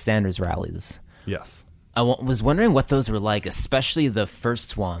the Bernie Sanders rallies. Yes. I was wondering what those were like, especially the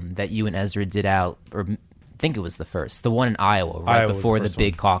first one that you and Ezra did out, or I think it was the one in Iowa, right before the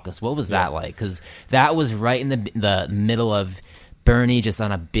big caucus. What was that like? Because that was right in the middle of Bernie, just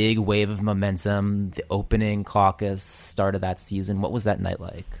on a big wave of momentum. The opening caucus, start of that season. What was that night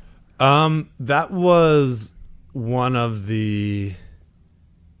like? That was one of the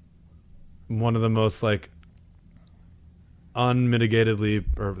most like unmitigatedly,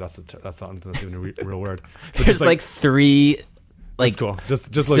 or that's not even a real word. But there's like three like cool.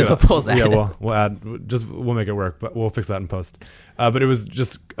 Just syllables. Look at that. Yeah, we'll make it work, but we'll fix that in post. But it was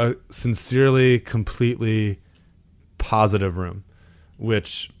just a sincerely, completely positive room,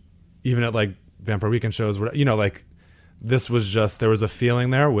 which even at like Vampire Weekend shows, like this was just, there was a feeling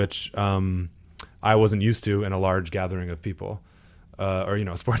there which I wasn't used to in a large gathering of people. Or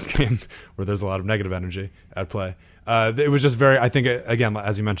a sports game where there's a lot of negative energy at play. It was just very, I think, again,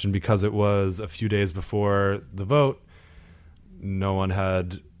 as you mentioned, because it was a few days before the vote, no one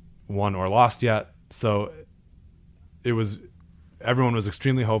had won or lost yet. So everyone was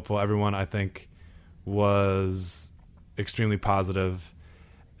extremely hopeful. Everyone, I think, was extremely positive.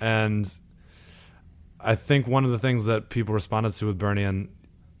 And I think one of the things that people responded to with Bernie, and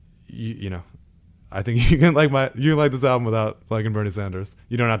I think you can like this album without liking Bernie Sanders.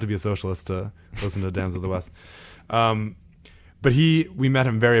 You don't have to be a socialist to listen to Dams of the West. But we met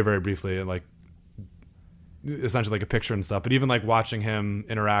him very, very briefly, and like essentially like a picture and stuff. But even like watching him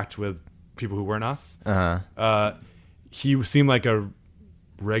interact with people who weren't us, he seemed like an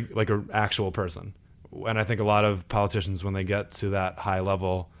actual person. And I think a lot of politicians, when they get to that high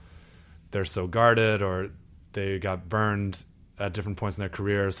level, they're so guarded, or they got burned at different points in their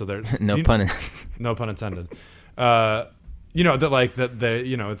career, so they're no pun intended.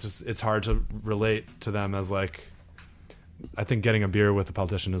 It's hard to relate to them as like, I think getting a beer with a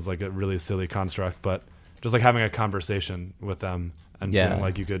politician is like a really silly construct, but just like having a conversation with them and feeling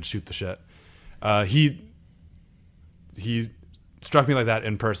like you could shoot the shit. He struck me like that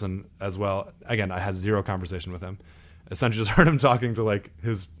in person as well. Again, I had zero conversation with him. Essentially just heard him talking to like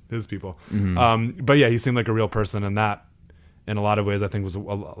his people. Mm-hmm. But yeah, he seemed like a real person, and that in a lot of ways I think was a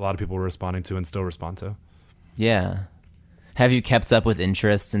lot of people were responding to and still respond to. Yeah. Have you kept up with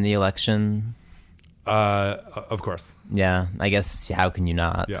interest in the election? Of course. Yeah. I guess, how can you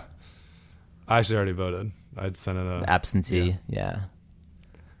not? Yeah. I actually already voted. I'd sent in a... Absentee, yeah.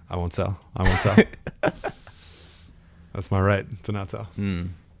 I won't tell. That's my right to not tell.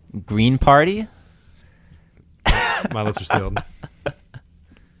 Green Party? My lips are sealed.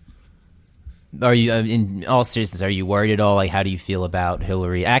 Are you, in all seriousness, are you worried at all? Like, how do you feel about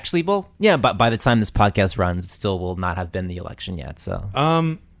Hillary? Actually, well, yeah, but by the time this podcast runs, it still will not have been the election yet, so.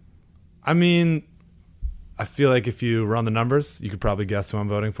 I mean, I feel like if you run the numbers, you could probably guess who I'm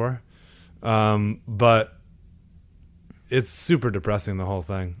voting for. But it's super depressing, the whole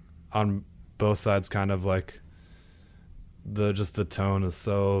thing. On both sides, kind of like, the tone is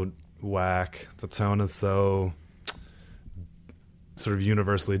so whack. The tone is so sort of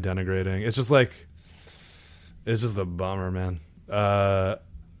universally denigrating. It's just like, it's just a bummer, man.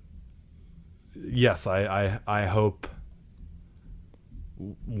 Yes, I hope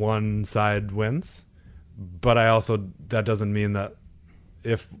one side wins, but I also, that doesn't mean that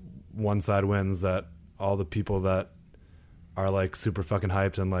if one side wins, that all the people that are like super fucking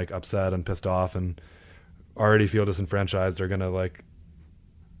hyped and like upset and pissed off and already feel disenfranchised are gonna like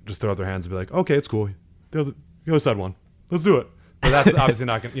just throw up their hands and be like, okay, it's cool, the other side won, let's do it. But that's obviously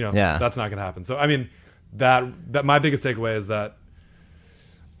not gonna, yeah. That's not gonna happen. So I mean, that my biggest takeaway is that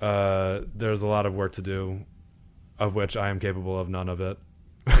there's a lot of work to do, of which I am capable of none of it.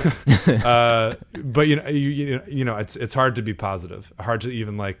 But it's hard to be positive, hard to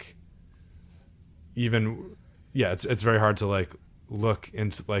even it's very hard to like look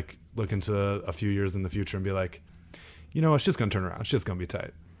into a few years in the future and be like, it's just gonna turn around, it's just gonna be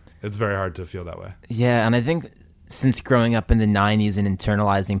tight. It's very hard to feel that way. Yeah, and I think since growing up in the 90s and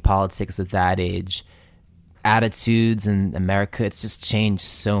internalizing politics at that age, attitudes in America, it's just changed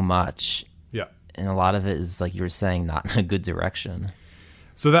so much. Yeah. And a lot of it is, like you were saying, not in a good direction.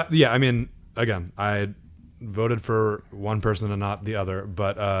 So that, yeah, I mean, again, I voted for one person and not the other,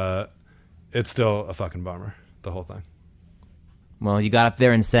 but it's still a fucking bummer, the whole thing. Well, you got up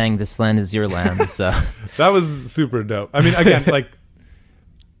there and sang "This Land Is Your Land," so that was super dope. I mean, again, like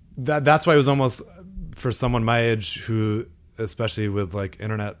that's why it was almost, for someone my age who, especially with like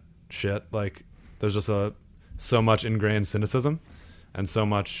internet shit, like there's just so much ingrained cynicism and so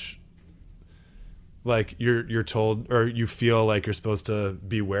much like you're told, or you feel like you're supposed to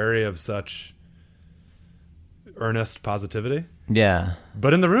be wary of such earnest positivity. Yeah.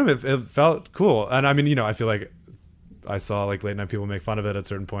 But in the room, it felt cool. And I mean, I feel like I saw like late night people make fun of it at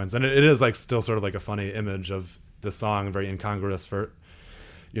certain points, and it is like still sort of like a funny image of this song, very incongruous for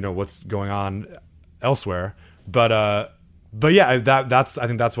what's going on elsewhere. But yeah, I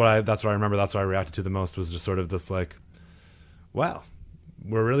think that's what I remember. That's what I reacted to the most, was just sort of this like, wow,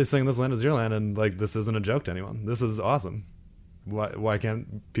 we're really saying this land is your land, and like this isn't a joke to anyone. This is awesome. Why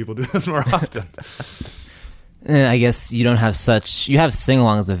can't people do this more often? I guess you have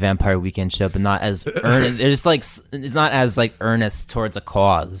sing-alongs as a Vampire Weekend show, but not as earnest. It's not as like earnest towards a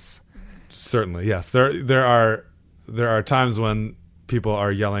cause. Certainly, yes. There are times when people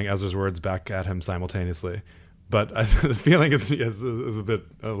are yelling Ezra's words back at him simultaneously, but the feeling is a little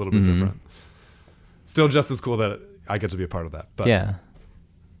bit different. Still just as cool that I get to be a part of that. But yeah,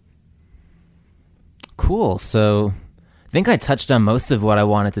 cool. So I think I touched on most of what I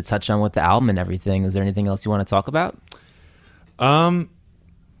wanted to touch on with the album and everything. Is there anything else you want to talk about? I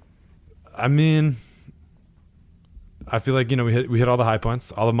mean, I feel like we hit all the high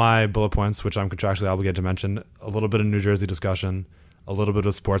points, all of my bullet points, which I'm contractually obligated to mention. A little bit of New Jersey discussion, a little bit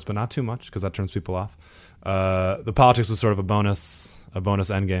of sports, but not too much because that turns people off. The politics was sort of a bonus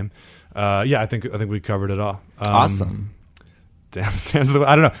end game. Yeah, I think we covered it all. Awesome. Damn,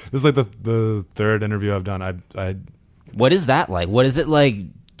 I don't know. This is like the third interview I've done. What is that like? What is it like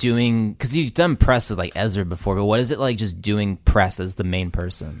doing? Because you've done press with like Ezra before, but what is it like just doing press as the main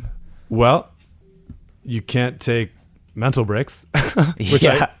person? Well, you can't take mental breaks. Which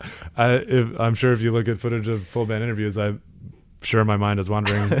yeah. I'm sure if you look at footage of full band interviews, I'm sure my mind is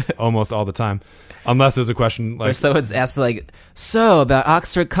wandering almost all the time, unless there's a question like, or someone's asked like, so about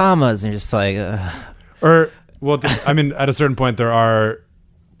Oxford commas, and you're just like, I mean, at a certain point there are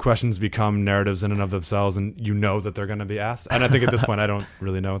questions become narratives in and of themselves, and that they're going to be asked. And I think at this point I don't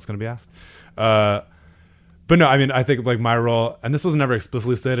really know what's going to be asked. But no, I mean, I think like my role, and this was never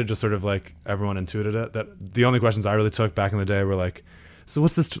explicitly stated, just sort of like everyone intuited it, that the only questions I really took back in the day were like, so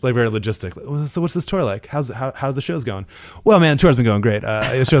what's this, like very logistic. So what's this tour like? How's the show's going? Well, man, the tour's been going great.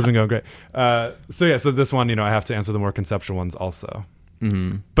 The show's been going great. So this one, I have to answer the more conceptual ones also.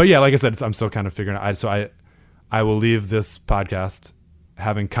 Mm-hmm. But yeah, like I said, I'm still kind of figuring out. I will leave this podcast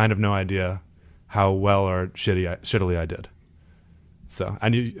having kind of no idea how well or shittily I did. So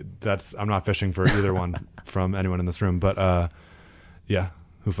I'm not fishing for either one from anyone in this room, but yeah,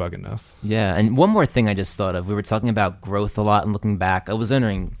 who fucking knows? Yeah, and one more thing I just thought of. We were talking about growth a lot and looking back. I was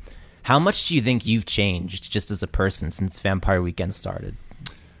wondering, how much do you think you've changed just as a person since Vampire Weekend started?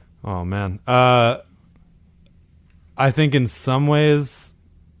 Oh, man. I think in some ways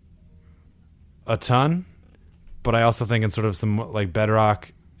a ton, but I also think in sort of some like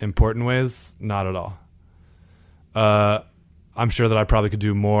bedrock important ways, not at all. I'm sure that I probably could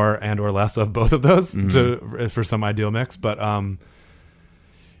do more and or less of both of those for some ideal mix, but I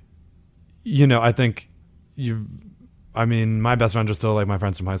think my best friends are still like my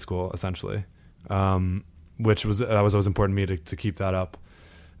friends from high school, essentially, which was always important to me to keep that up.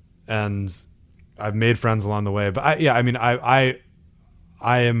 And I've made friends along the way, but I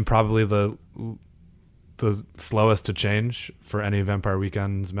am probably the slowest to change for any Vampire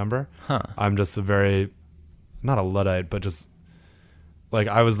Weekends member. I'm just not a Luddite, but just like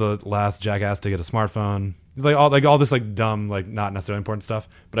I was the last jackass to get a smartphone. Like all this like dumb, like not necessarily important stuff,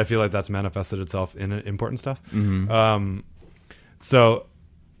 but I feel like that's manifested itself in important stuff. So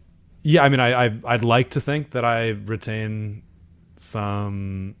yeah, I'd like to think that I retain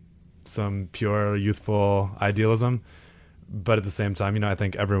some pure youthful idealism, but at the same time, I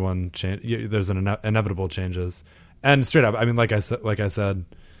think everyone there's an inevitable changes. And straight up, like I said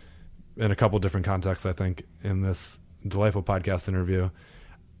in a couple different contexts, I think in this delightful podcast interview,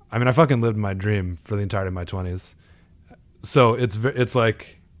 I fucking lived my dream for the entirety of my 20s. So it's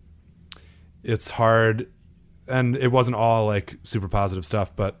like, it's hard, and it wasn't all like super positive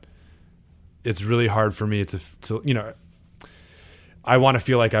stuff, but it's really hard for me to I want to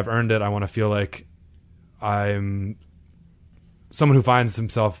feel like I've earned it. I want to feel like I'm someone who thinks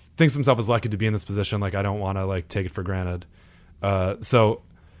himself is lucky to be in this position. Like I don't want to like take it for granted. So,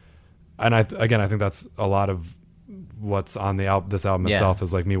 and I think that's a lot of what's on this album itself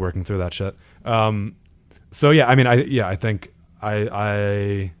is like me working through that shit. So yeah, I think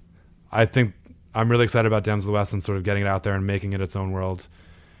I'm really excited about Dams of the West and sort of getting it out there and making it its own world.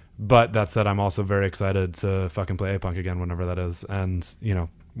 But that said, I'm also very excited to fucking play A-Punk again whenever that is, and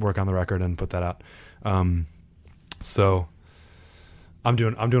work on the record and put that out. So I'm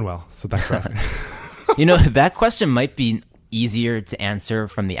doing well. So thanks for asking. That question might be easier to answer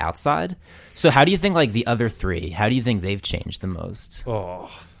from the outside. So how do you think like the other three? How do you think they've changed the most? Or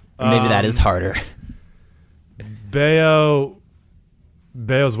maybe that is harder. Bayo's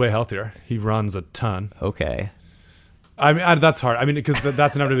way healthier. He runs a ton. Okay. That's hard. Because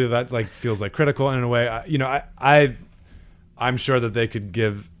that's inevitably that like feels like critical, and in a way, I'm sure that they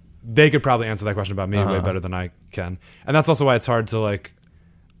could probably answer that question about me way better than I can, and that's also why it's hard to like.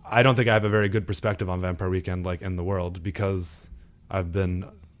 I don't think I have a very good perspective on Vampire Weekend like in the world, because I've been,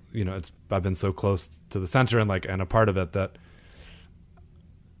 I've been so close to the center and a part of it that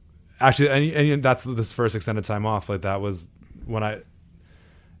actually, and that's this first extended time off. Like that was when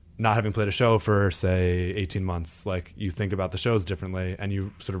not having played a show for say 18 months, like you think about the shows differently, and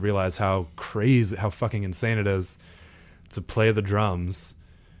you sort of realize how fucking insane it is to play the drums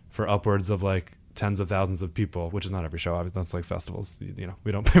for upwards of like tens of thousands of people, which is not every show. Obviously, that's like festivals.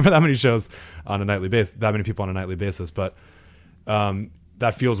 We don't play for that many shows on a nightly basis, that many people on a nightly basis. But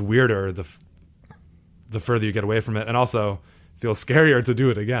that feels weirder the further you get away from it, and also feels scarier to do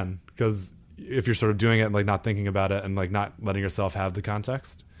it again, because if you're sort of doing it and like not thinking about it and like not letting yourself have the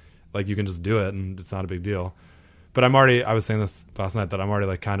context, like you can just do it and it's not a big deal. But I was saying this last night, that I'm already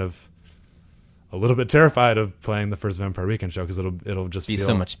like kind of a little bit terrified of playing the first Vampire Weekend show, because it'll just be feel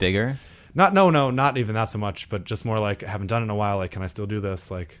so much bigger. Not even that so much, but just more like I haven't done it in a while. Like, can I still do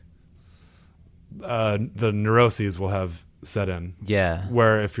this? Like, the neuroses will have set in. Yeah.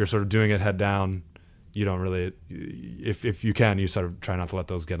 Where if you're sort of doing it head down, you don't really. If you can, you sort of try not to let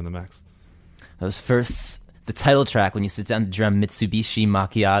those get in the mix. The title track when you sit down to drum Mitsubishi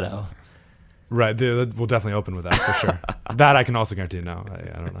Macchiato. Right. We'll definitely open with that for sure. That I can also guarantee. No,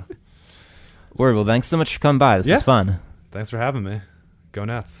 I don't know. Word. Well, thanks so much for coming by. This was fun. Thanks for having me. Go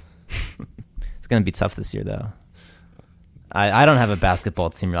Nets. It's going to be tough this year, though. I don't have a basketball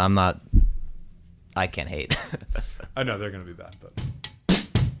team. I can't hate. I know they're going to be bad, but.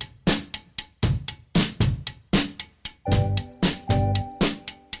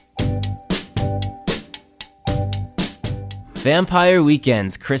 Vampire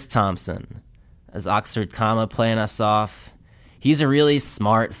Weekend's Chris Tomson, as Oxford Comma playing us off. He's a really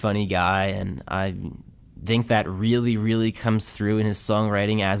smart, funny guy, and I think that really, really comes through in his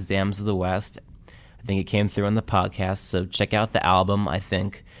songwriting as Dams of the West. I think it came through on the podcast, so check out the album. I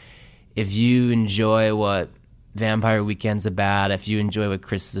think if you enjoy what Vampire Weekend's about, if you enjoy what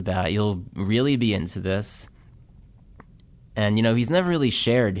Chris is about, you'll really be into this. And, he's never really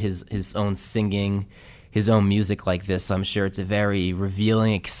shared his own singing, his own music like this, so I'm sure it's a very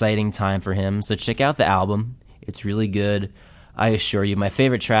revealing, exciting time for him. So check out the album. It's really good. I assure you, my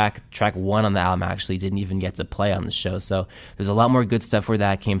favorite track 1 on the album, actually didn't even get to play on the show. So there's a lot more good stuff where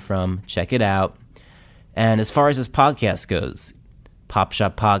that came from. Check it out. And as far as this podcast goes, Pop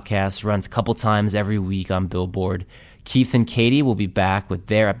Shop Podcast runs a couple times every week on Billboard. Keith and Katie will be back with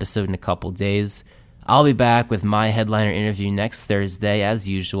their episode in a couple days. I'll be back with my headliner interview next Thursday, as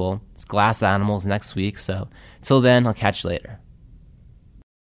usual. It's Glass Animals next week, so till then, I'll catch you later.